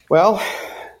Well,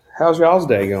 how's y'all's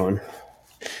day going?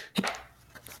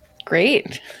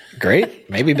 Great.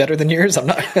 Maybe better than yours. I'm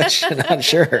not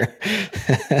sure.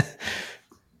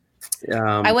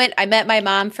 I met my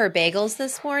mom for bagels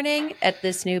this morning at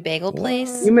this new bagel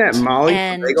place. You met Molly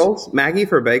for bagels? Maggie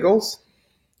for bagels?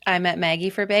 I met Maggie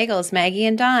for bagels. Maggie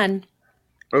and Don.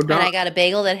 Oh, Don. And I got a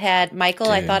bagel that had, Michael,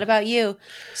 I thought about you,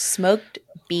 smoked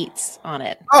beets on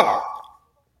it. Oh.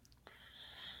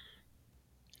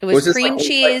 It was cream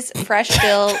cheese, fresh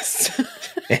dill.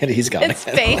 And he's gone. His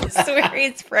face where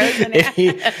he's frozen.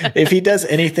 If he does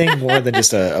anything more than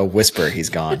just a whisper, he's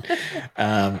gone.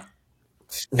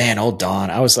 Man, old Don.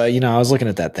 I was I was looking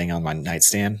at that thing on my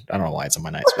nightstand. I don't know why it's on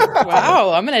my nightstand.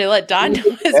 Wow, I'm going to let Don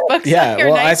know his books. Yeah, on your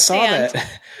well, nightstand. I saw that,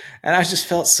 and I just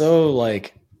felt so I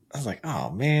was like, oh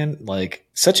man, like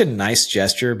such a nice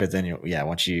gesture. But then,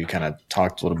 once you kind of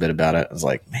talked a little bit about it, I was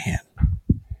like, man,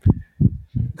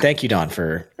 thank you, Don,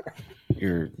 for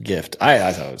your gift.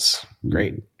 I thought it was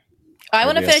great. I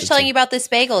want to finish telling you about this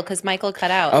bagel because Michael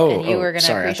cut out. And you were going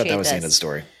to appreciate I thought that was this. the end of the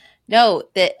story. No,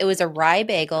 it was a rye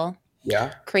bagel.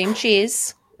 Yeah. Cream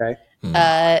cheese.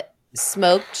 Okay.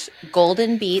 Smoked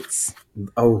golden beets.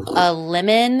 Oh. A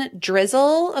lemon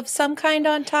drizzle of some kind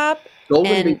on top.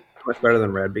 Golden beets are much better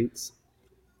than red beets.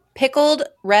 Pickled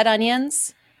red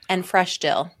onions and fresh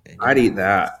dill. I'd eat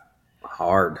that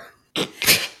hard.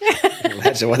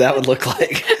 Imagine what that would look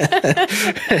like.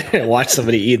 Watch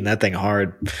somebody eating that thing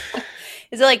hard.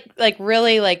 Is it like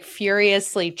really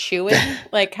furiously chewing?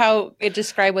 Like how it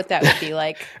describe what that would be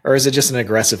like? Or is it just an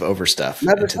aggressive overstuff?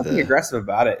 No, there's nothing aggressive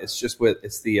about it. It's just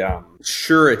it's the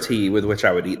surety with which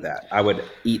I would eat that. I would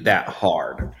eat that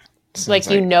hard. Like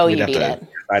you'd eat it.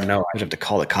 I know. I'd have to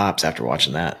call the cops after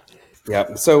watching that.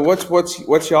 Yeah. So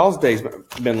what's y'all's days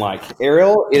been like?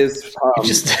 Ariel is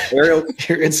Ariel.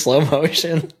 You're in slow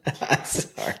motion.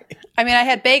 Sorry. I mean, I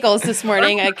had bagels this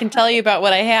morning. I can tell you about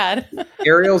what I had.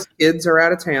 Ariel's kids are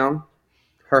out of town.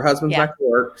 Her husband's back to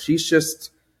work.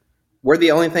 We're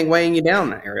the only thing weighing you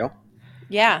down, Ariel.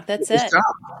 Yeah, that's it.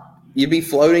 Stop. You'd be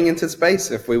floating into space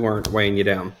if we weren't weighing you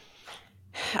down.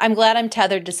 I'm glad I'm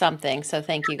tethered to something. So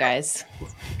thank you guys.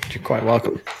 You're quite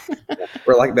welcome.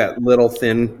 We're like that little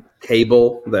thin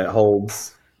cable that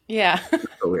holds. Yeah.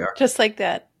 Where we are. Just like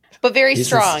that. But very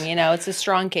strong, it's a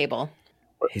strong cable.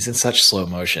 He's in such slow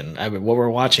motion. I mean, what we're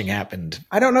watching happened.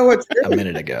 I don't know what a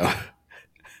minute ago.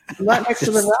 I'm not next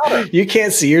to the router. You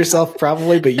can't see yourself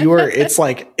probably, but you are. It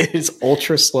is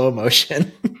ultra slow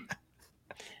motion.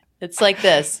 It's like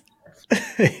this.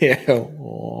 Yeah.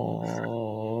 All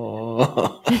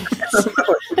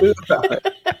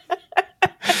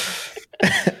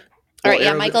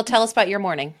right, Michael, tell us about your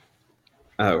morning.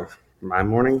 Oh, my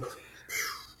morning?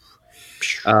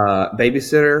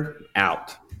 Babysitter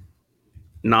out.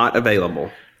 Not available.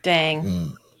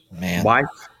 Dang. Man. Wife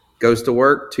goes to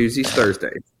work Tuesdays,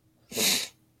 Thursdays.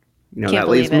 That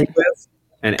leaves me with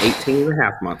an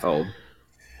 18-and-a-half-month-old.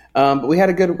 But we had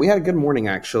a good morning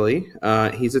actually.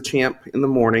 He's a champ in the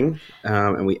morning,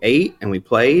 and we ate and we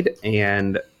played,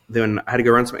 and then I had to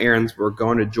go run some errands. We're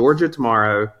going to Georgia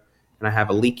tomorrow, and I have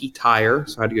a leaky tire,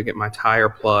 so I had to go get my tire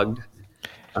plugged.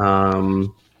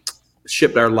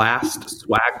 Shipped our last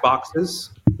swag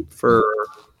boxes for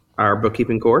our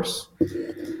bookkeeping course.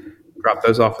 Dropped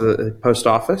those off at the post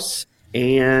office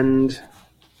and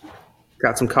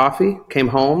got some coffee. Came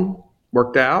home,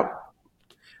 worked out.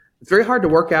 It's very hard to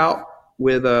work out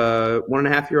with a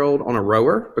 1.5-year-old on a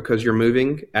rower because you're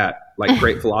moving at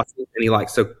great velocity, and he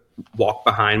likes to walk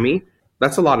behind me.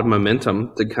 That's a lot of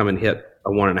momentum to come and hit a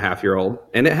 1.5-year-old,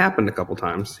 and it happened a couple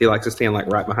times. He likes to stand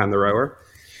right behind the rower.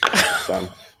 So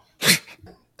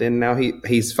then now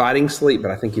he's fighting sleep, but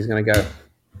I think he's going to go.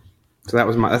 So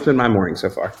that's been my morning so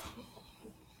far.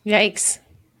 Yikes.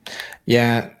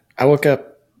 Yeah, I woke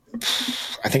up,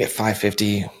 I think at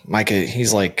 5:50. Micah,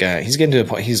 he's he's getting to a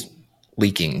point, he's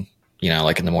leaking,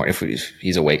 in the morning. If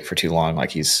he's awake for too long,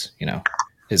 he's,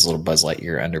 his little Buzz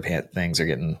Lightyear underpants things are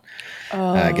getting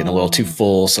a little too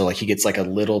full. So he gets a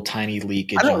little tiny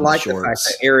leakage. I don't like the fact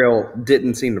that Ariel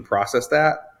didn't seem to process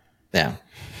that. Yeah.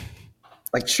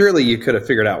 Surely you could have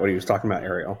figured out what he was talking about,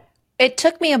 Ariel. It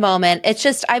took me a moment. It's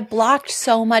just I blocked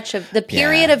so much of the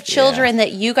period of children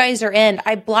that you guys are in.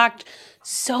 I blocked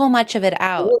so much of it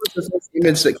out. What was the first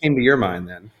image that came to your mind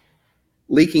then?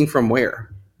 Leaking from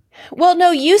where? Well,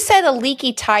 no, you said a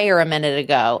leaky tire a minute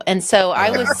ago. And so I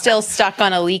was still stuck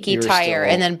on a leaky tire.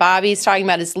 And then Bobby's talking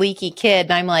about his leaky kid.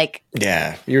 And I'm like,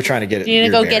 yeah, you're trying to get it. You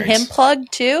going to go get him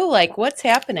plugged too? What's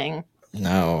happening?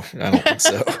 No, I don't think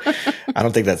so. I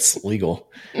don't think that's legal.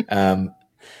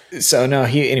 So no,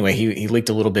 he leaked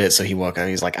a little bit. So he woke up.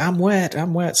 He's like, I'm wet.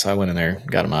 So I went in there,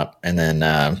 got him up, and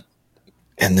then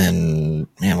And then,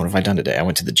 man, what have I done today? I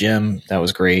went to the gym. That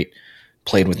was great.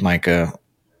 Played with Micah.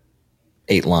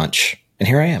 Ate lunch. And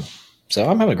here I am. So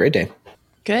I'm having a great day.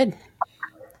 Good.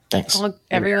 Thanks. Well,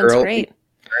 everyone's great.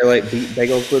 I like beet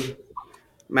bagels with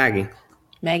Maggie.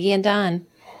 Maggie and Don.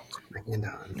 Maggie and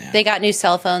Don. Yeah. They got new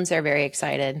cell phones. They're very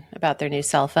excited about their new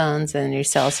cell phones and the new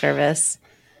cell service.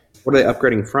 What are they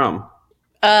upgrading from?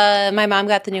 My mom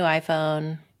got the new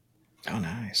iPhone. Oh,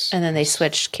 nice. And then they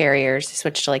switched carriers. They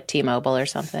switched to like T-Mobile or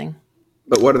something.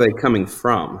 But what are they coming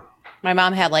from? My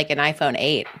mom had like an iPhone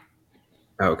 8.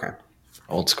 Oh, okay.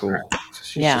 Old school. So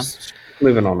she's Yeah. just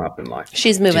moving on up in life.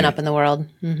 She's moving up in the world.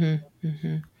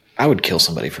 Mm-hmm. I would kill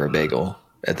somebody for a bagel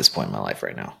at this point in my life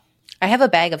right now. I have a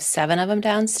bag of 7 of them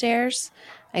downstairs.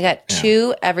 I got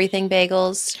 2 everything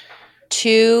bagels,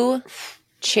 2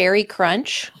 cherry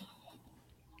crunch,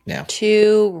 Yeah.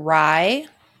 2 rye,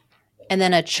 and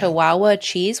then a Chihuahua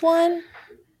cheese one,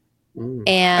 I could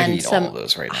and eat all some of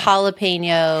those right now.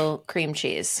 jalapeno cream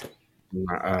cheese.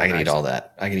 I could eat all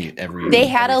that. I could eat every. They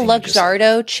had a everything you just said.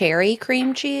 Luxardo cherry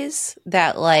cream cheese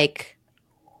that like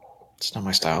It's not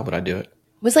my style, but I do it.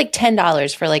 was like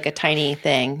 $10 for like a tiny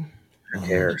thing. Who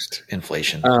cares?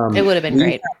 Inflation. It would have been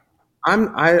great.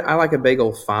 I like a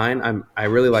bagel fine. I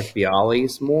really like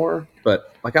Bialys more,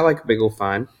 but like I like a bagel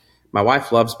fine. My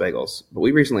wife loves bagels, but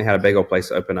we recently had a bagel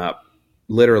place open up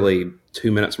literally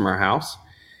 2 minutes from our house,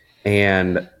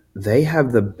 and they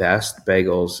have the best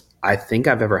bagels I think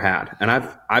I've ever had. And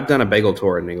I've done a bagel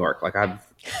tour in New York.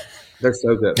 They're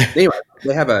so good. Anyway,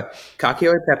 they have a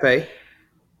cacio e pepe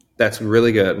that's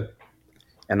really good,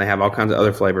 and they have all kinds of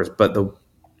other flavors. But the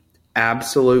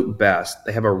absolute best,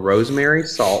 they have a rosemary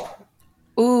salt.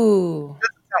 Ooh.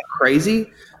 Sound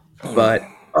crazy, but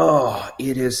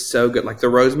it is so good. Like the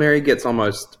rosemary gets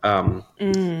almost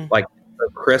like so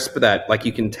crisp that like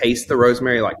you can taste the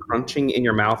rosemary like crunching in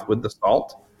your mouth with the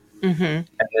salt. Mm-hmm. And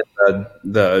then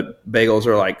the bagels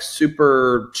are like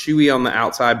super chewy on the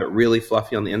outside, but really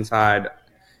fluffy on the inside.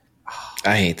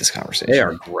 I hate this conversation. They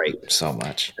are great so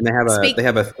much. and they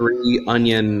have a 3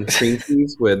 onion cream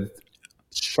cheese with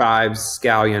chives,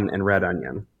 scallion, and red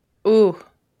onion. Ooh.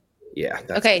 Yeah.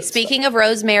 That's Okay, good speaking of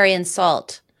rosemary and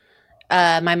salt,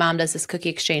 my mom does this cookie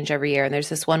exchange every year, and there's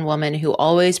this one woman who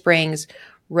always brings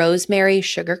rosemary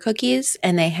sugar cookies,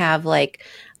 and they have like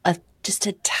just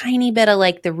a tiny bit of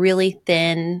like the really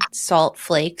thin salt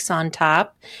flakes on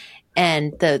top,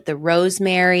 and the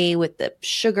rosemary with the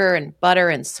sugar and butter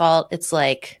and salt. It's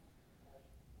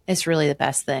really the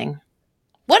best thing.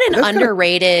 What an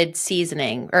underrated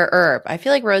seasoning or herb. I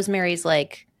feel like rosemary's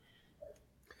like.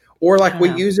 Or like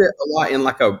we use it a lot in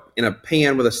in a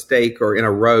pan with a steak or in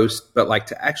a roast, but like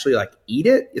to actually like eat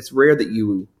it, it's rare that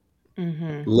you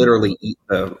literally eat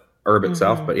the herb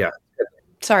itself. But yeah,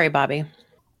 Sorry, Bobby.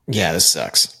 Yeah, this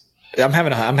sucks. I'm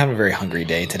having a very hungry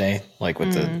day today, like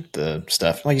with the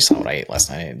stuff. Like you saw what I ate last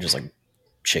night. I ate just like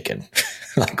chicken,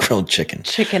 like grilled chicken.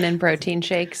 Chicken and protein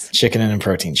shakes. Chicken and a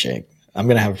protein shake. I'm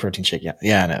gonna have a protein shake.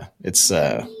 Yeah, I know. It's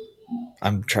I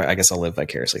guess I'll live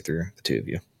vicariously through the two of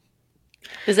you.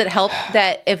 Does it help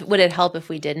would it help if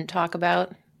we didn't talk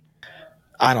about?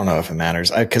 I don't know if it matters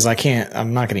because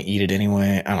I'm not going to eat it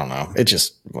anyway. I don't know. It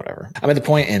just, whatever. I'm at the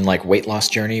point in like weight loss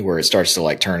journey where it starts to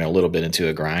like turn a little bit into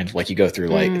a grind. Like you go through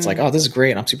like, it's like, oh, this is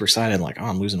great. I'm super excited. Like, oh,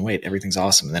 I'm losing weight. Everything's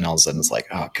awesome. And then all of a sudden it's like,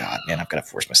 oh God, man, I've got to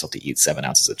force myself to eat 7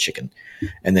 ounces of chicken.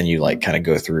 And then you like kind of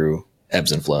go through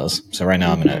ebbs and flows. So right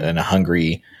now I'm in a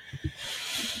hungry,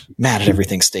 mad at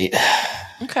everything state.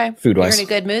 Okay. Food wise. You're in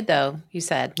a good mood though, you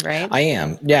said, right? I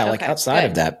am. Yeah. Like Okay, outside good.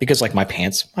 of that, because like my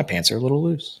pants are a little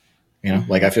loose. You know,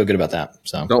 like I feel good about that.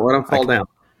 So don't let them fall down.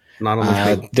 Not on the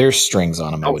table. there's strings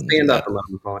on them. I Don't wouldn't do stand that. up and let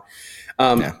them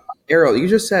fall. Errol, you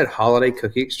just said holiday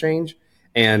cookie exchange,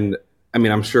 and I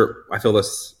mean, I'm sure I feel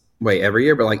this way every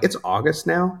year, but like it's August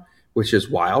now, which is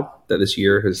wild that this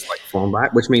year has like flown by,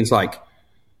 which means like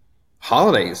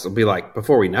holidays will be like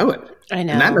before we know it. I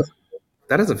know. And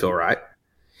that doesn't feel right.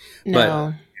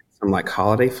 No. But some like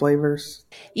holiday flavors.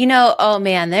 You know, oh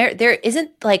man, there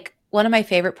isn't like one of my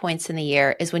favorite points in the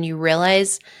year is when you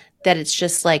realize that it's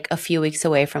just like a few weeks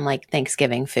away from like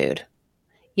Thanksgiving food.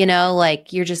 You know,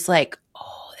 like you're just like,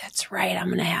 oh, that's right. I'm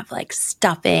going to have like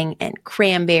stuffing and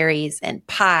cranberries and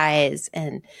pies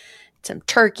and some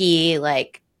turkey.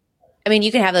 Like, I mean,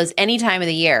 you can have those any time of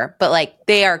the year, but like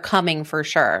they are coming for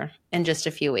sure in just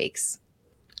a few weeks.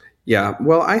 Yeah.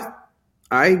 Well,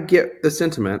 I get the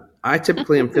sentiment. I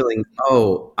typically am feeling,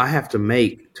 I have to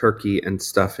make turkey and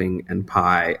stuffing and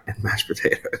pie and mashed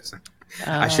potatoes.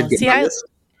 I should get my list.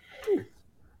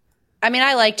 I mean,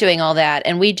 I like doing all that,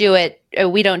 and we do it.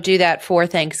 We don't do that for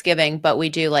Thanksgiving, but we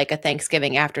do like a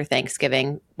Thanksgiving after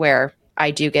Thanksgiving where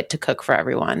I do get to cook for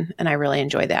everyone, and I really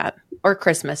enjoy that. Or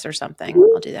Christmas or something,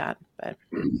 I'll do that. But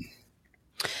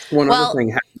Other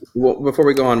thing, before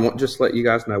we go on, just let you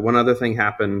guys know, one other thing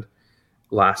happened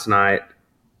last night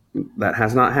that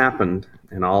has not happened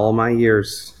in all my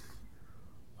years.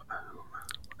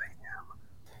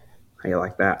 How you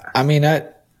like that? I mean,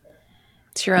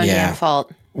 it's your own damn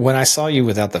fault. When I saw you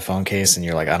without the phone case and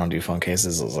you're like, I don't do phone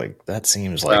cases, I was like, that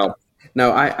seems like... Well,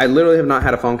 no, I literally have not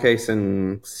had a phone case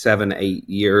in 7-8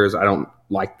 years. I don't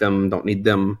like them, don't need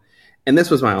them. And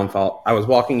this was my own fault. I was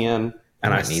walking in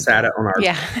and I sat it on our...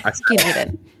 Yeah, you need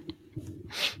it.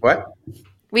 What?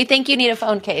 We think you need a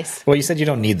phone case. Well, you said you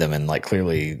don't need them, and like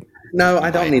clearly... No,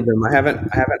 I don't need them. I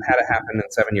haven't had it happen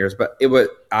in 7 years, but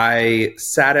I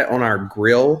sat it on our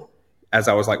grill as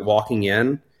I was like walking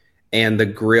in, and the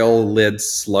grill lid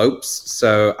slopes.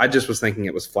 So I just was thinking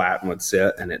it was flat and would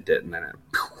sit, and it didn't.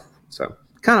 So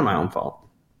kind of my own fault.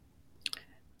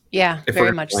 Yeah,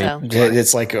 very much so.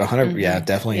 It's like 100. Yeah,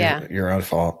 definitely your own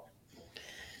fault.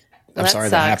 I'm sorry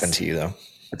that happened to you, though.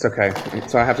 It's okay.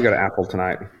 So I have to go to Apple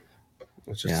tonight.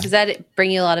 Does that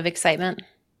bring you a lot of excitement?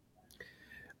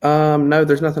 No,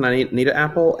 there's nothing I need at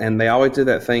Apple, and they always do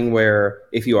that thing where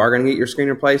if you are going to get your screen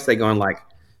replaced, they go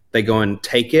and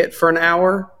take it for an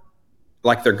hour,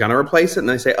 like they're going to replace it, and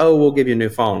they say, "Oh, we'll give you a new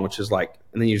phone," which is like,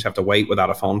 and then you just have to wait without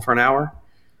a phone for an hour.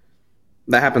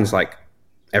 That happens like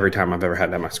every time I've ever had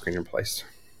to have my screen replaced.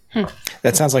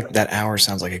 That hour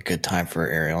sounds like a good time for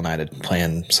Ariel and I to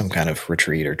plan some kind of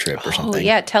retreat or trip or something.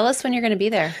 Yeah, tell us when you're going to be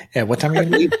there. Yeah, what time are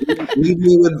you going to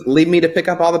be? Leave me to pick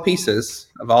up all the pieces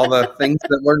of all the things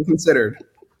that weren't considered.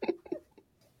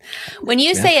 When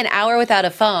you say an hour without a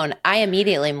phone, I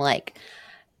immediately am like,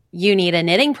 you need a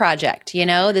knitting project. You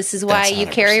know, this is why you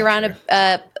carry around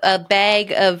a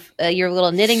bag of your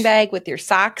little knitting bag with your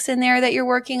socks in there that you're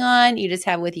working on. You just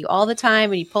have with you all the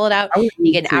time, and you pull it out, and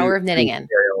you get an hour of knitting in.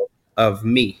 Of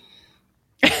me,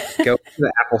 go to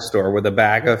the Apple store with a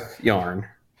bag of yarn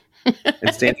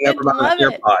and standing over by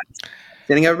the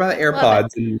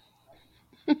AirPods.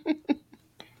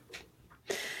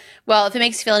 Well, if it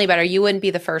makes you feel any better, you wouldn't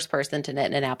be the first person to knit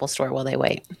in an Apple store while they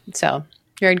wait. So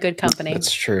you're in good company.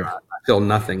 That's true. I feel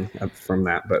nothing from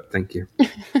that, but thank you.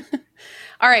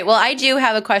 All right. Well, I do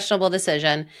have a questionable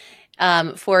decision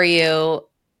for you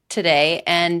today,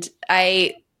 and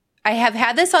I have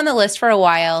had this on the list for a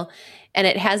while, and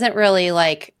it hasn't really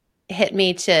like hit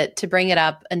me to bring it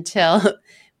up until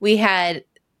we had.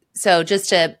 So just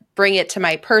to bring it to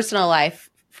my personal life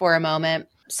for a moment.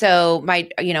 So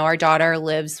our daughter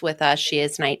lives with us. She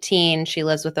is 19. She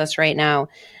lives with us right now.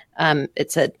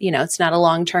 It's not a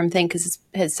long-term thing because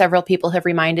several people have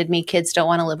reminded me kids don't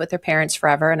want to live with their parents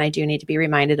forever. And I do need to be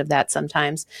reminded of that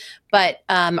sometimes. But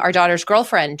our daughter's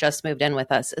girlfriend just moved in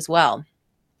with us as well.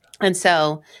 And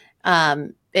so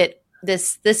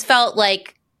this felt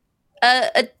like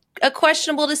a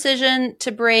questionable decision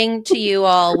to bring to you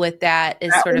all with that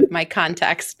is sort of my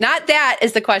context. Not that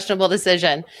is the questionable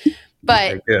decision,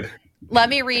 but let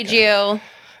me read you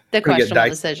the questionable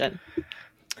decision.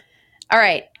 All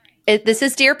right. This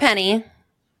is Dear Penny.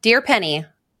 Dear Penny,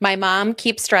 my mom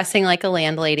keeps dressing like a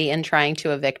landlady and trying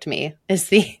to evict me is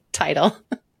the title.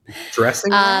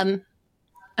 Dressing?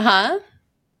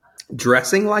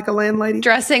 Dressing like a landlady?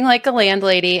 Dressing like a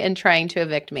landlady and trying to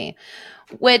evict me,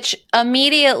 which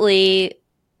immediately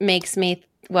makes me,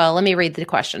 let me read the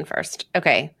question first.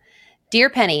 Okay. Dear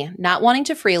Penny, not wanting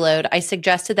to freeload, I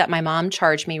suggested that my mom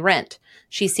charge me rent.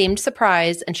 She seemed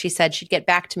surprised and she said she'd get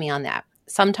back to me on that.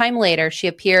 Sometime later, she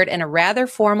appeared in a rather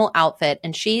formal outfit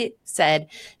and she said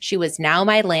she was now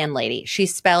my landlady. She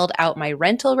spelled out my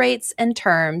rental rates and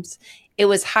terms. It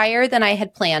was higher than I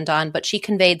had planned on, but she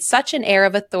conveyed such an air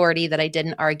of authority that I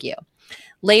didn't argue.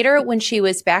 Later, when she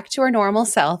was back to her normal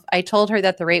self, I told her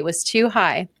that the rate was too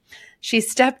high. She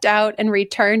stepped out and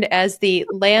returned as the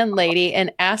landlady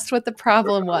and asked what the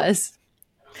problem was.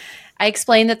 I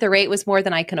explained that the rate was more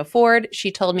than I can afford.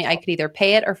 She told me I could either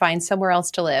pay it or find somewhere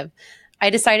else to live. I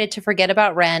decided to forget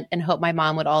about rent and hope my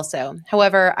mom would also.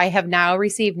 However, I have now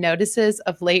received notices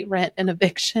of late rent and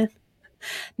eviction.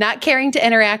 Not caring to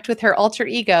interact with her alter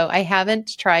ego, I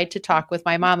haven't tried to talk with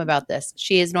my mom about this.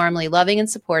 She is normally loving and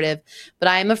supportive, but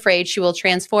I am afraid she will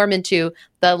transform into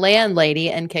the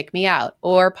landlady and kick me out,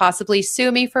 or possibly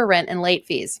sue me for rent and late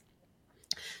fees.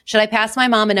 Should I pass my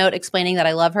mom a note explaining that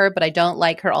I love her, but I don't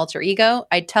like her alter ego?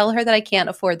 I'd tell her that I can't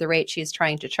afford the rate she's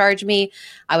trying to charge me.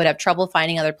 I would have trouble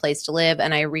finding another place to live,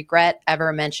 and I regret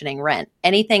ever mentioning rent.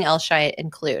 Anything else should I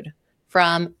include?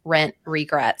 From Rent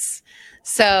Regrets.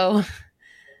 So,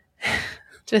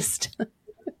 just...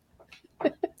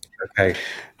 Okay.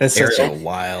 That's such a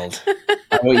wild...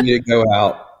 I want you to go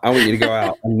out I want you to go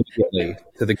out immediately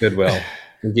to the Goodwill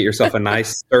and get yourself a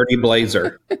nice sturdy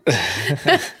blazer.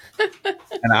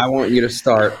 And I want you to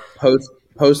start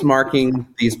postmarking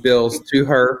these bills to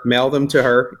her, mail them to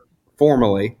her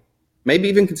formally, maybe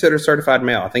even consider certified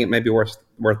mail. I think it may be worth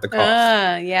the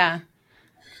cost. Yeah.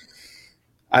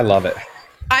 I love it.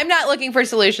 I'm not looking for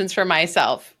solutions for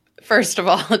myself. First of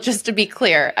all, just to be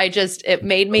clear, it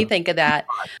made me think of that,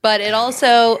 but it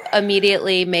also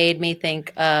immediately made me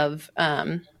think of,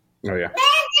 oh yeah.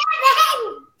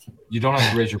 You don't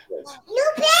have to raise your voice.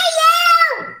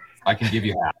 I can give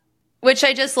you half. which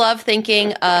I just love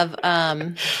thinking of,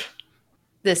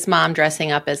 this mom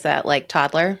dressing up as that like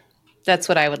toddler. That's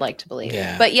what I would like to believe.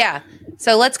 Yeah. But yeah,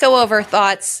 so let's go over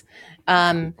thoughts.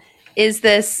 Is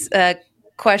this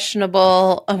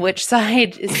questionable? Which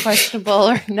side is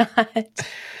questionable or not?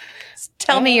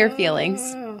 Tell me your feelings.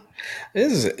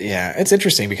 It's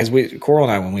interesting because Coral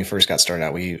and I, when we first got started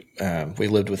out, we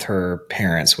lived with her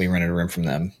parents. We rented a room from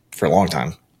them for a long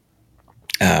time.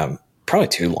 Probably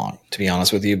too long, to be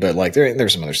honest with you. But like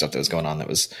there's some other stuff that was going on that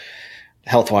was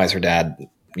health-wise. Her dad,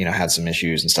 had some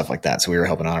issues and stuff like that. So we were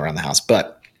helping out around the house.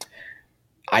 But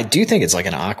I do think it's like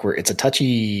it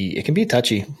can be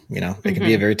touchy, it can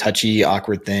be a very touchy,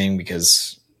 awkward thing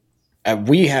because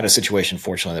we had a situation,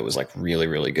 fortunately, that was like really,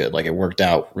 really good. Like it worked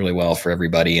out really well for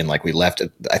everybody. And like we left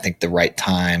at, I think, the right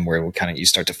time where you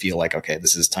start to feel like, okay,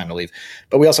 this is time to leave.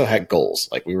 But we also had goals.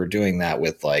 Like we were doing that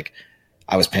with like,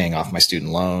 I was paying off my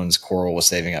student loans. Coral was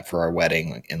saving up for our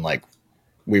wedding. And like,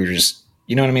 we were just,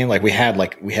 you know what I mean? Like we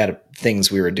had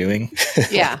things we were doing.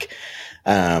 Yeah.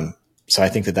 So I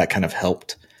think that kind of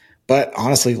helped. But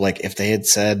honestly, like if they had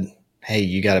said, hey,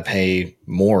 you got to pay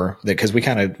more, because we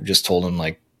kind of just told them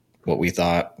like what we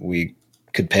thought we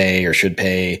could pay or should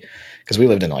pay, because we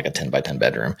lived in like a 10 by 10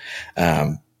 bedroom.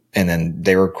 And then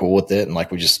they were cool with it. And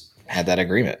like, we just had that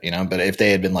agreement, but if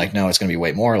they had been like, no, it's going to be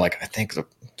way more. Like, I think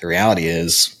the reality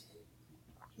is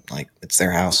like, it's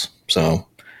their house. So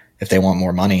if they want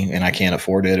more money and I can't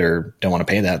afford it or don't want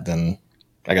to pay that, then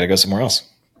I got to go somewhere else.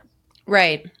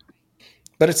 Right.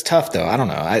 But it's tough though. I don't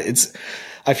know.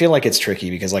 I feel like it's tricky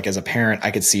because like as a parent,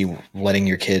 I could see letting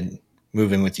your kid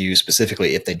move in with you,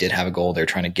 specifically if they did have a goal, they're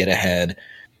trying to get ahead.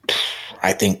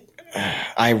 I think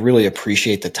I really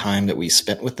appreciate the time that we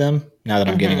spent with them now that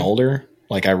I'm getting older.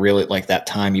 Like I really like that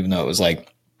time, even though it was like,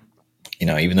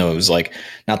 even though it was like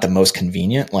not the most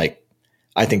convenient, like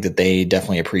I think that they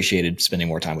definitely appreciated spending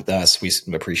more time with us.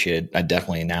 I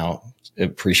definitely now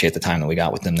appreciate the time that we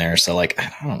got with them there. So like,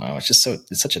 I don't know.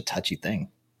 It's such a touchy thing.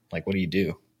 Like, what do you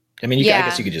do? I mean, I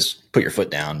guess you could just put your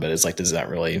foot down, but it's like, is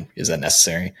that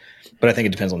necessary? But I think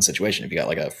it depends on the situation. If you got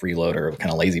like a freeloader or a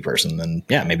kind of lazy person, then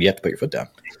yeah, maybe you have to put your foot down.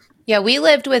 Yeah. We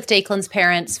lived with Dakelin's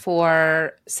parents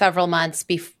for several months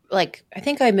I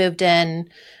think I moved in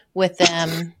with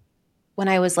them when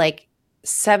I was like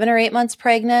 7 or 8 months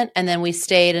pregnant. And then we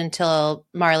stayed until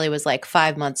Marley was like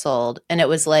 5 months old. And it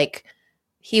was like,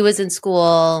 he was in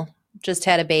school, just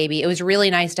had a baby. It was really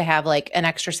nice to have like an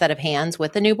extra set of hands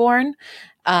with the newborn.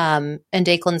 And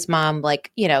Dakelin's mom,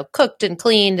 cooked and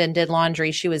cleaned and did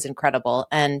laundry. She was incredible.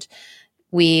 And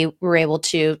we were able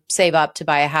to save up to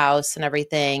buy a house and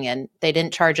everything. And they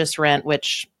didn't charge us rent,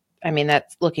 which, I mean,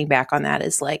 that's looking back on that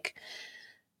is like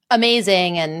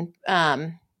amazing. And,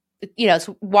 it's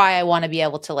why I want to be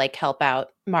able to like help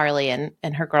out Marley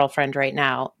and her girlfriend right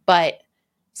now. But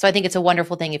so I think it's a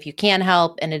wonderful thing if you can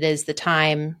help, and it is the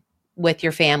time with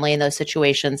your family in those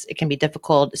situations. It can be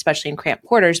difficult, especially in cramped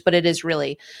quarters, but it is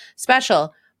really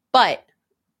special. But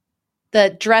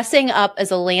the dressing up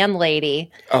as a landlady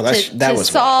to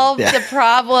solve the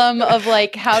problem of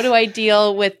like, how do I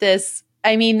deal with this?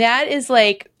 I mean, that is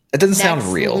like, it doesn't sound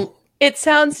real. It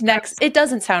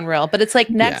doesn't sound real, but it's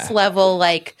like next level,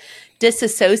 like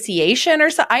disassociation or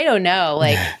something. I don't know.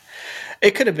 Like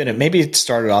it could have been, maybe it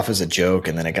started off as a joke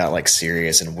and then it got like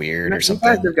serious and weird or something.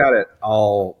 You guys have got it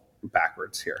all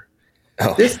backwards here.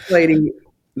 Oh. This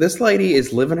lady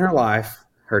is living her life.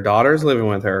 Her daughter's living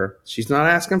with her. She's not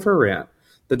asking for rent.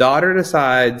 The daughter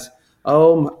decides,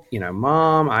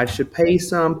 Mom, I should pay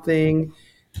something.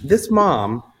 This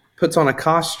mom puts on a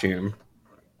costume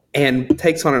and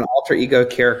takes on an alter ego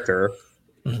character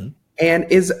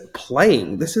and is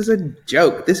playing. This is a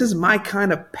joke. This is my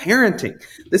kind of parenting.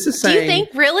 This is saying... Do you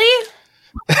think, really?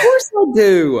 Of course I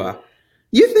do.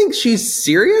 You think she's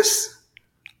serious?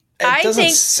 It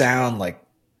doesn't sound like...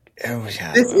 Oh,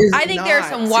 yeah. I think there are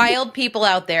some wild people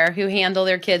out there who handle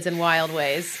their kids in wild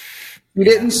ways. She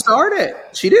didn't start it.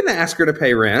 She didn't ask her to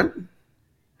pay rent.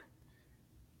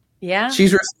 Yeah.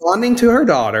 She's responding to her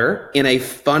daughter in a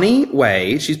funny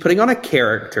way. She's putting on a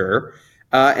character,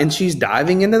 and she's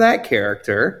diving into that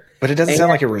character. But it doesn't sound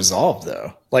like it resolved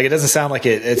though. Like it doesn't sound like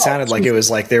it sounded like it was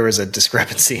like there was a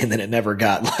discrepancy and then it never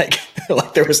got like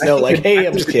there was no like, hey,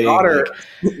 I'm just kidding.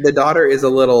 The daughter is a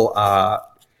little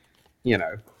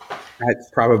that's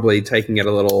probably taking it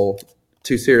a little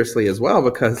too seriously as well,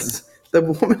 because the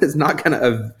woman is not going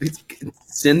to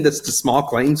send this to small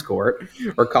claims court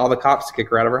or call the cops to kick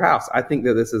her out of her house. I think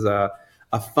that this is a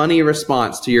funny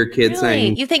response to your kid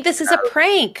saying, you think this is a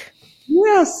prank?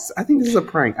 Yes, I think this is a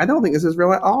prank. I don't think this is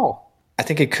real at all. I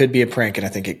think it could be a prank, and I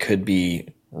think it could be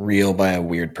real by a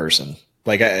weird person.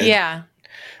 I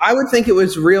would think it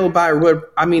was real by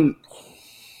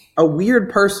a weird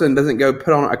person doesn't go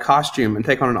put on a costume and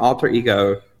take on an alter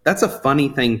ego. That's a funny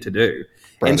thing to do.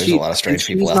 Bro, there's a lot of strange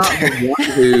people out there. She's not the one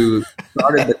who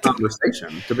started the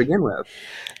conversation to begin with.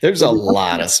 There's a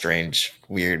lot of strange,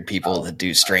 weird people that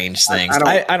do strange things.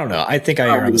 I don't know. I think I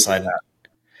err on the side of that.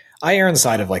 I err on the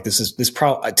side of like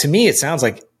to me it sounds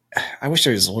like I wish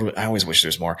there was a little bit. I always wish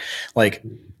there's more. Like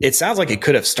it sounds like it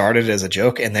could have started as a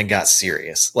joke and then got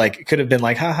serious. Like it could have been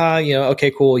like, haha,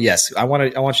 okay, cool. Yes, I want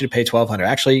you to pay $1,200.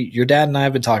 Actually, your dad and I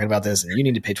have been talking about this, and you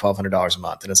need to pay $1,200 a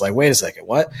month. And it's like, wait a second,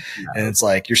 what? No. And it's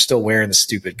like you're still wearing the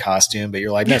stupid costume, but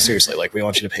you're like, no, seriously, like we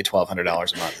want you to pay $1,200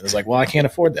 a month. And it's like, well, I can't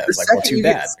afford that. It's like, well, too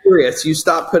bad. Serious. You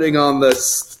stop putting on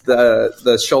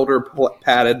the shoulder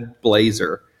padded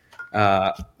blazer.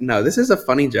 No, this is a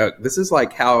funny joke. This is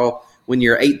like how when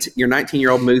your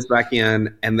 19-year-old moves back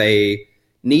in and they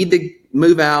need to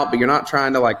move out, but you're not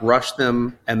trying to like rush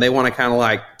them and they want to kind of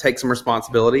like take some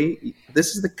responsibility.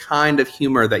 This is the kind of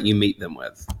humor that you meet them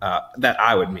with, that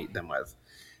I would meet them with.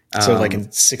 So like in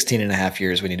 16 and a half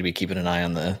years, we need to be keeping an eye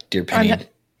on the Dear Penny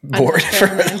board for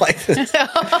like this.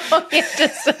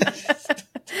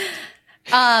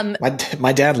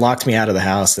 My dad locked me out of the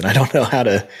house and I don't know how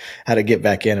to get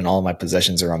back in, and all of my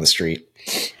possessions are on the street.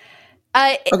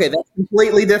 Okay, that's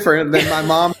completely different than my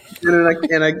mom in a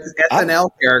SNL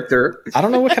character. I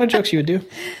don't know what kind of jokes you would do.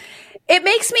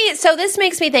 This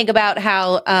makes me think about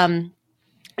how,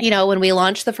 when we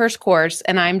launched the first course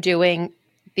and I'm doing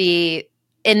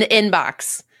in the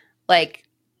inbox, like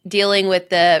dealing with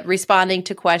the responding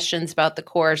to questions about the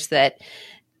course that,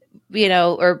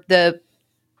 or the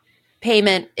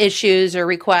payment issues or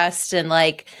requests. And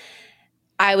like,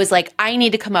 I was like, I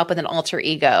need to come up with an alter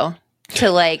ego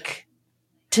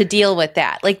to deal with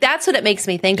that. Like, that's what it makes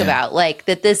me think about. Like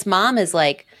that this mom is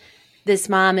like,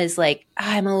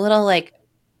 I'm a little like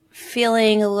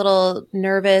feeling a little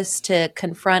nervous to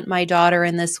confront my daughter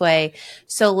in this way.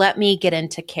 So let me get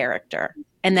into character.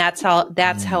 And that's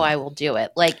how I will do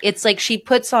it. Like, it's like she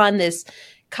puts on this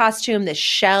costume, this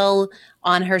shell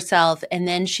on herself. And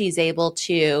then she's able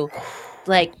to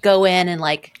like go in and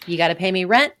like, you got to pay me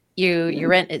rent. Your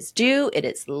rent is due. It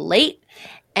is late.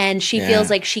 And she feels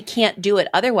like she can't do it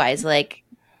otherwise. Like,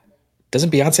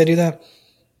 doesn't Beyonce do that?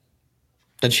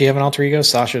 Doesn't she have an alter ego,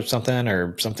 Sasha something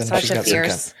or something? Sasha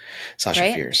Fierce. Sasha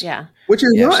right? Fierce. Yeah. Which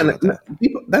is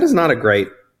that is not a great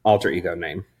alter ego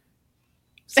name.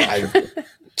 I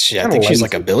think she's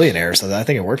like a billionaire, so I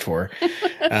think it worked for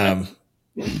her.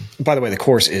 By the way, the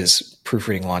course is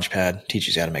Proofreading Launchpad.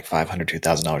 Teaches you how to make $500 to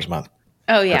 $1,000 a month.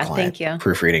 Oh yeah, thank you.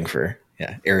 Proofreading for.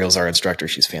 Yeah, Ariel's our instructor.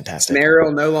 She's fantastic. And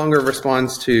Ariel no longer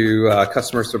responds to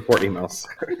customer support emails.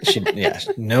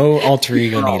 No alter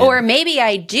ego needed. Or maybe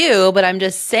I do, but I'm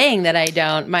just saying that I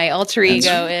don't. My alter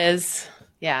ego is,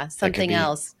 something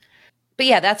else. But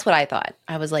yeah, that's what I thought.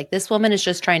 I was like, this woman is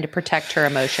just trying to protect her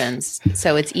emotions.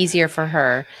 So it's easier for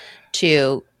her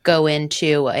to go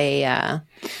into a,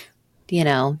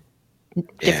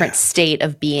 different state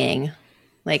of being.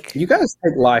 Like, you guys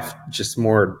take life just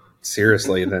more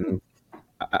seriously than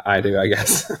I do, I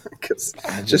guess. Because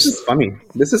this is funny.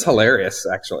 This is hilarious,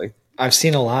 actually. I've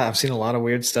seen a lot of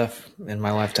weird stuff in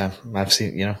my lifetime. I've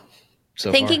seen,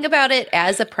 so thinking about it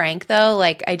as a prank, though,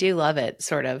 like I do love it.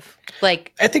 Sort of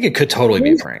like I think it could totally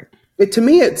be a prank. To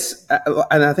me, it's,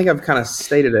 and I think I've kind of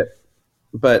stated it,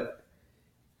 but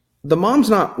the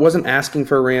mom's wasn't asking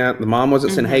for rent. The mom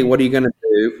wasn't saying, "Hey, what are you going to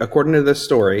do?" According to this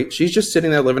story, she's just sitting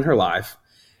there living her life,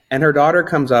 and her daughter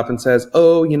comes up and says,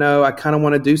 "Oh, I kind of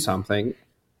want to do something."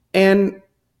 And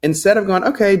instead of going,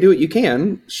 okay, do what you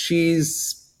can,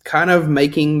 she's kind of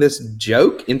making this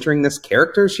joke, entering this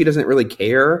character. She doesn't really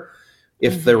care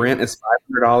if the rent is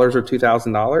 $500 or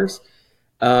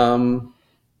 $2,000.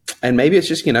 And maybe it's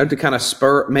just, to kind of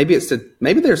spur, maybe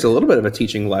there's a little bit of a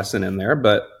teaching lesson in there,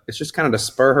 but it's just kind of to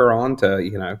spur her on to,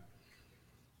 you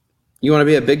want to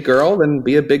be a big girl, then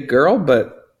be a big girl.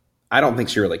 But I don't think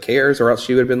she really cares, or else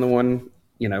she would have been the one,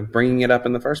 bringing it up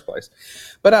in the first place.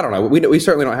 But I don't know. We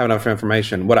certainly don't have enough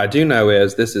information. What I do know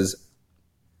is this is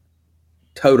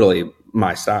totally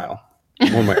my style.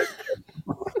 One way.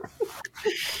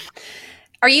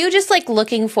 Are you just like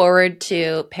looking forward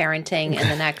to parenting in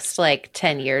the next like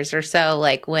 10 years or so?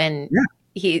 Like when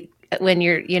when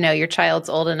your child's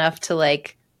old enough to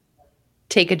like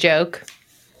take a joke?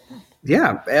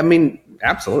 Yeah. I mean,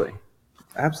 absolutely.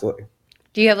 Absolutely.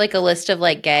 Do you have like a list of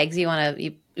like gags you want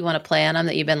to play on them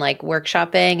that you've been like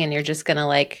workshopping and you're just going to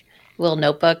like little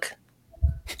notebook?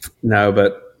 No,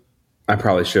 but I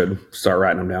probably should start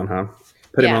writing them down, huh?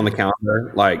 Put them on the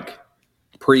calendar, like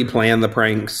pre-plan the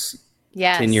pranks.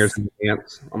 Yes. 10 years in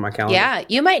advance on my calendar. Yeah,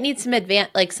 you might need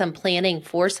some planning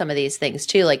for some of these things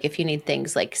too. Like if you need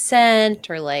things like scent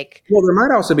or like. Well, there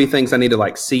might also be things I need to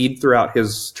like seed throughout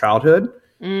his childhood,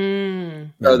 so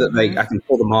that I can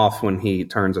pull them off when he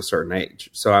turns a certain age.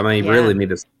 So I may really need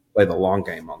to play the long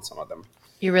game on some of them.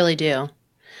 You really do.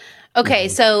 Okay,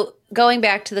 so going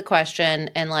back to the question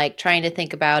and like trying to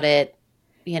think about it,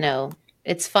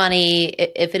 it's funny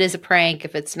if it is a prank.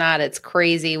 If it's not, it's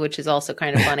crazy, which is also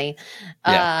kind of funny.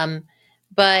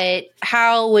 But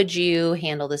how would you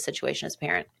handle this situation as a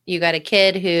parent? You got a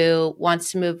kid who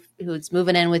wants to move, who's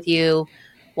moving in with you,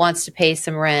 wants to pay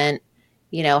some rent.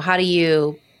 How do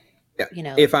you,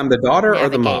 if I'm the daughter or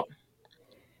the mom?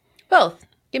 Both.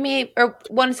 Give me or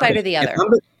one side or the other.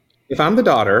 If I'm the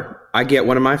daughter, I get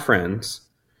one of my friends,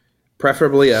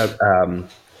 preferably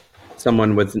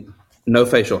someone with no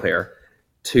facial hair,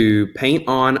 to paint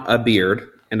on a beard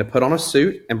and to put on a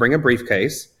suit and bring a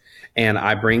briefcase. And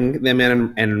I bring them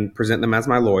in and present them as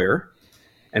my lawyer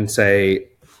and say,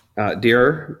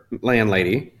 dear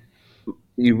landlady,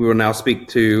 you will now speak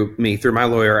to me through my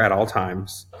lawyer at all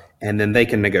times. And then they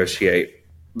can negotiate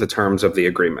the terms of the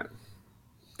agreement.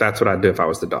 That's what I'd do if I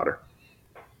was the daughter.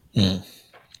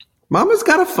 Mama's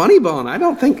got a funny bone. I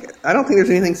don't think there's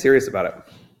anything serious about it.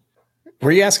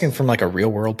 Were you asking from like a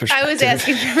real world perspective? I was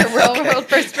asking from a real world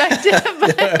perspective.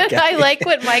 But I like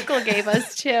what Michael gave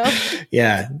us too.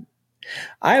 Yeah.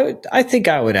 I think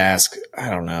I would ask, I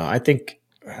don't know. I think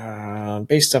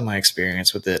based on my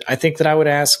experience with it, I think that I would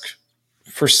ask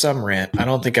for some rent. I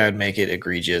don't think I would make it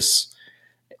egregious,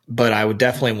 but I would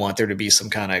definitely want there to be some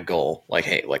kind of goal. Like,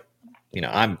 hey,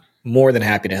 I'm more than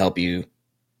happy to help you.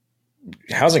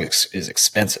 Housing is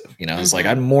expensive, it's like,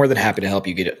 I'm more than happy to help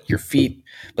you get your feet,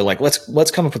 but like, let's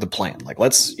come up with a plan. Like,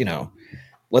 let's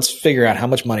figure out how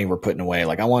much money we're putting away.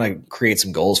 Like, I want to create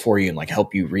some goals for you and like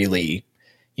help you really,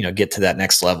 get to that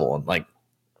next level. And like,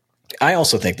 I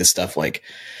also think this stuff, like,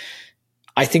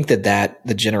 I think that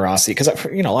the generosity, cause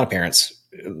a lot of parents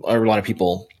or a lot of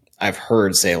people I've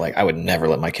heard say like, I would never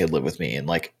let my kid live with me. And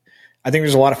like, I think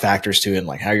there's a lot of factors to it, and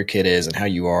like how your kid is and how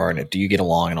you are and do you get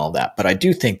along and all that. But I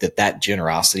do think that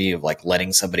generosity of like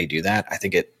letting somebody do that, I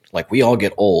think we all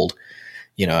get old,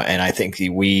 and I think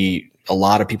a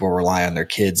lot of people rely on their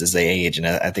kids as they age. And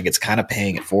I think it's kind of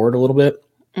paying it forward a little bit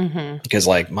because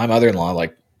like my mother-in-law,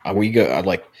 like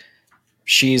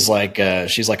she's like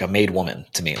a made woman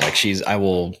to me. Like I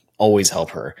will always help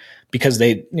her because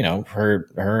they,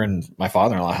 her and my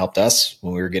father-in-law helped us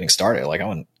when we were getting started. Like I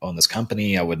wouldn't own this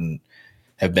company. I wouldn't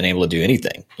have been able to do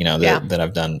anything, that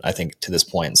I've done, I think, to this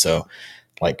point. So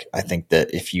like, I think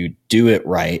that if you do it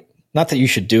right, not that you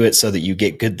should do it so that you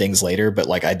get good things later, but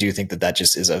like, I do think that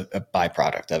just is a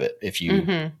byproduct of it. If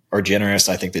you are generous,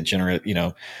 I think that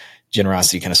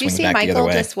generosity kind of swings back the other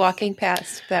way. Just walking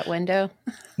past that window?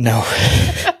 No.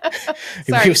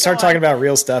 We start talking about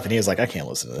real stuff and he was like, I can't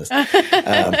listen to this.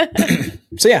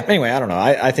 So yeah, anyway, I don't know.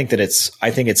 I think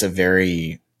it's a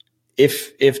very,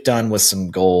 if done with some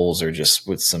goals or just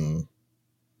with some,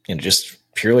 just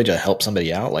purely to help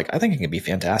somebody out, like I think it can be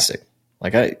fantastic.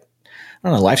 Like I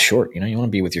don't know, life's short, you want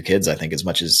to be with your kids, I think as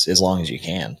long as you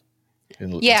can.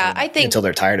 I think until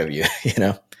they're tired of you,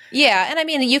 Yeah. And I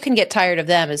mean, you can get tired of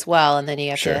them as well. And then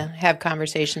you have to have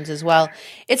conversations as well.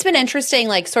 It's been interesting,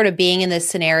 like sort of being in this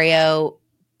scenario,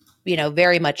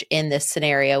 very much in this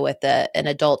scenario with an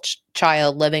adult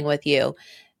child living with you.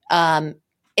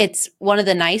 It's one of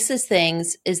the nicest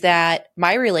things is that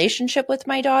my relationship with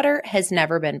my daughter has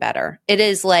never been better. It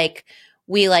is like,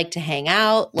 we like to hang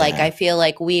out. Like, I feel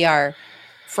like we are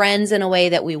friends in a way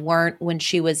that we weren't when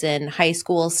she was in high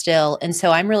school still. And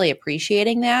so I'm really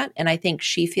appreciating that. And I think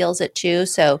she feels it too.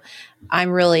 So I'm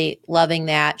really loving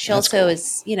that. She also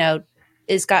is,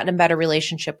 has gotten a better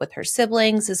relationship with her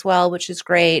siblings as well, which is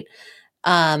great.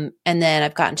 And then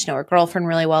I've gotten to know her girlfriend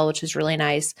really well, which is really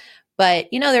nice. But,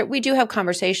 we do have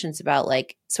conversations about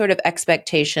like sort of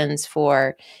expectations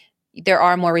for, there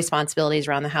are more responsibilities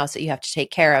around the house that you have to take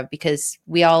care of because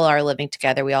we all are living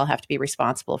together. We all have to be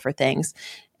responsible for things.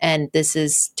 And this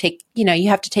is you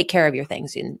have to take care of your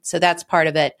things. And so that's part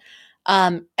of it.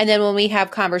 And then when we have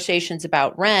conversations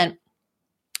about rent,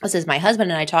 this is my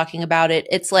husband and I talking about it.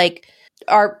 It's like,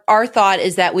 our thought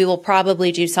is that we will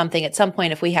probably do something at some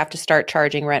point if we have to start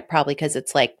charging rent, probably because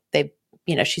it's like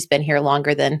she's been here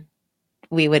longer than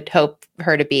we would hope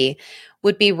her to be,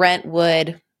 would be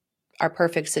our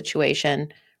perfect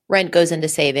situation. Rent goes into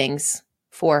savings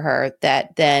for her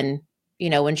that then,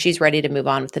 when she's ready to move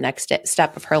on with the next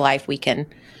step of her life, we can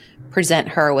present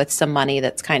her with some money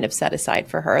that's kind of set aside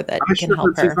for her that can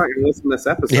help her. She's not going to listen to this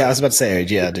episode. Yeah, I was about to say,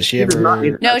 does she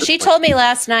ever? No, she told me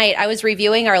last night. I was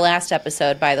reviewing our last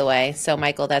episode, by the way. So,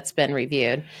 Michael, that's been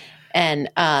reviewed. And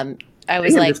I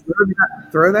was like, just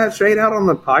throw that shade out on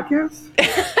the podcast?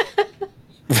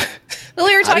 Well,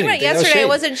 we were talking about it yesterday. I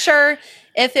wasn't sure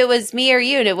if it was me or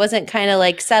you, and it wasn't kind of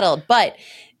like settled. But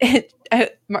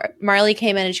Marley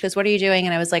came in and she goes, "What are you doing?"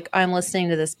 And I was like, "I'm listening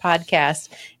to this podcast."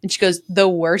 And she goes, "The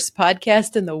worst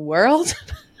podcast in the world?"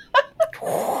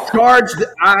 Charged.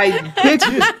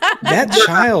 That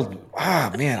child.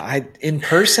 Oh man, in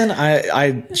person,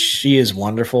 she is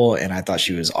wonderful, and I thought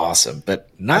she was awesome, but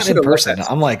not in person.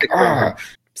 I'm like, oh.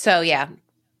 So yeah.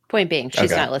 Point being,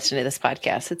 she's not listening to this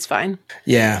podcast. It's fine.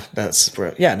 Yeah,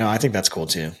 no, I think that's cool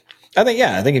too. I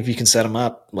think if you can set them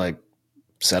up,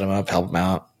 help them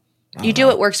out. You do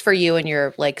what works for you and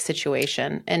your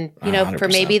situation. And, 100%. For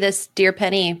maybe this Dear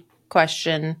Penny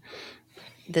question,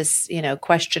 this,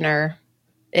 questioner,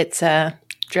 it's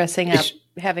dressing up,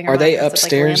 having her. Are they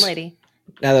upstairs? Like a landlady.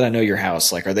 Now that I know your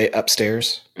house, are they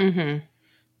upstairs? Mm-hmm.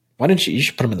 Why don't you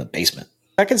should put them in the basement?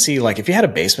 I can see, if you had a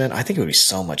basement, I think it would be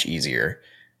so much easier,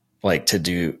 to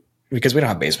do, because we don't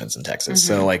have basements in Texas.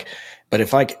 Mm-hmm. So, but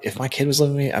if my kid was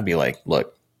living with me, I'd be like,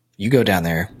 look, you go down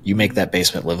there, you make that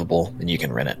basement livable, and you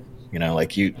can rent it.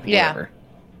 Whatever.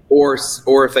 Or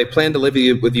if they plan to live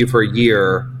with you for a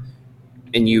year,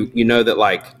 and you know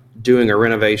that doing a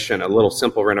little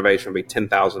simple renovation would be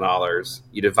 $10,000.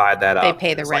 You divide that up. They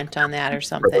pay the rent on that or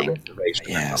something.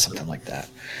 Yeah, something like that.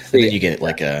 And then you get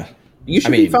you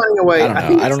should be finding a way.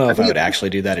 I don't know if I would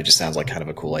actually do that. It just sounds like kind of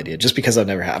a cool idea. Just because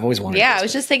I've always wanted. Yeah, I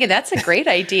was just thinking that's a great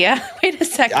idea. Wait a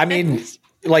second. I mean,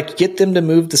 get them to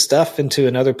move the stuff into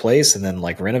another place and then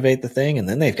renovate the thing, and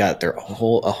then they've got their a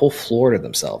whole floor to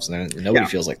themselves, and nobody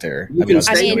feels like they're. Nobody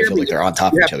feels like they're on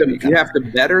top of each other. You have to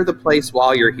better the place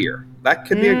while you're here. That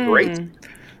could be a great.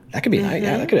 That could be nice.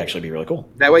 Yeah, that could actually be really cool.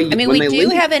 That way, we do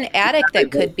have an attic that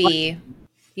could be,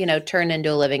 turned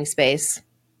into a living space.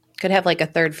 Could have a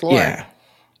third floor. Yeah,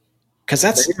 because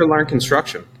that's you can learn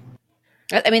construction.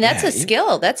 I mean, that's a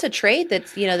skill. That's a trade that,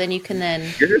 then you can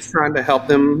You're just trying to help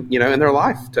them, in their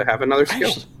life to have another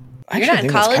skill. You're not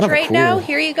in college right now?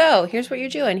 Here you go. Here's what you're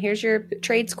doing. Here's your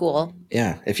trade school.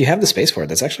 Yeah. If you have the space for it,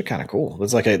 that's actually kind of cool.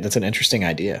 That's an interesting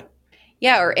idea.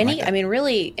 Yeah. Or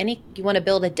you want to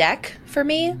build a deck for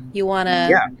me? You want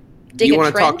to dig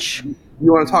a trench?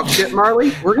 You want to talk shit,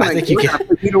 Marley? We're going to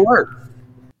put you to work.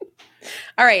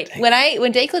 All right. When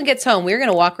Declan gets home, we're going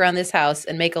to walk around this house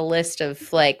and make a list of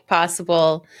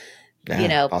possible,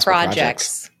 possible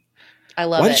projects. I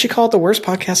love it. Why did she call it the worst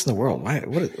podcast in the world? Why?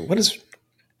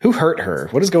 Who hurt her?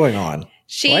 What is going on?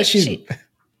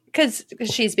 Because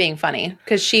she's being funny.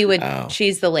 Because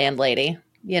she's the landlady.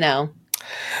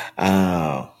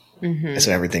 Oh. Mm-hmm.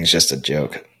 So everything's just a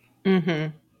joke.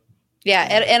 Mm-hmm.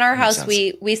 Yeah. In our house,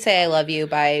 we say I love you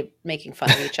by making fun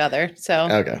of each other. So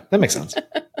okay, that makes sense.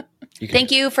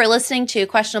 Thank you for listening to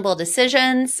Questionable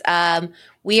Decisions.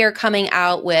 We are coming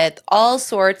out with all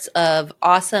sorts of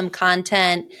awesome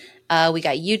content. We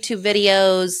got YouTube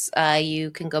videos.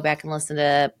 You can go back and listen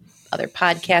to other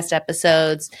podcast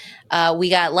episodes.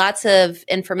 We got lots of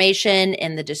information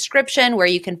in the description where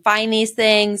you can find these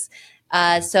things.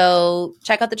 So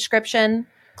check out the description.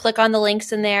 Click on the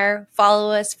links in there.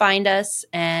 Follow us, find us,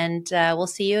 and we'll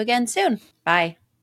see you again soon. Bye.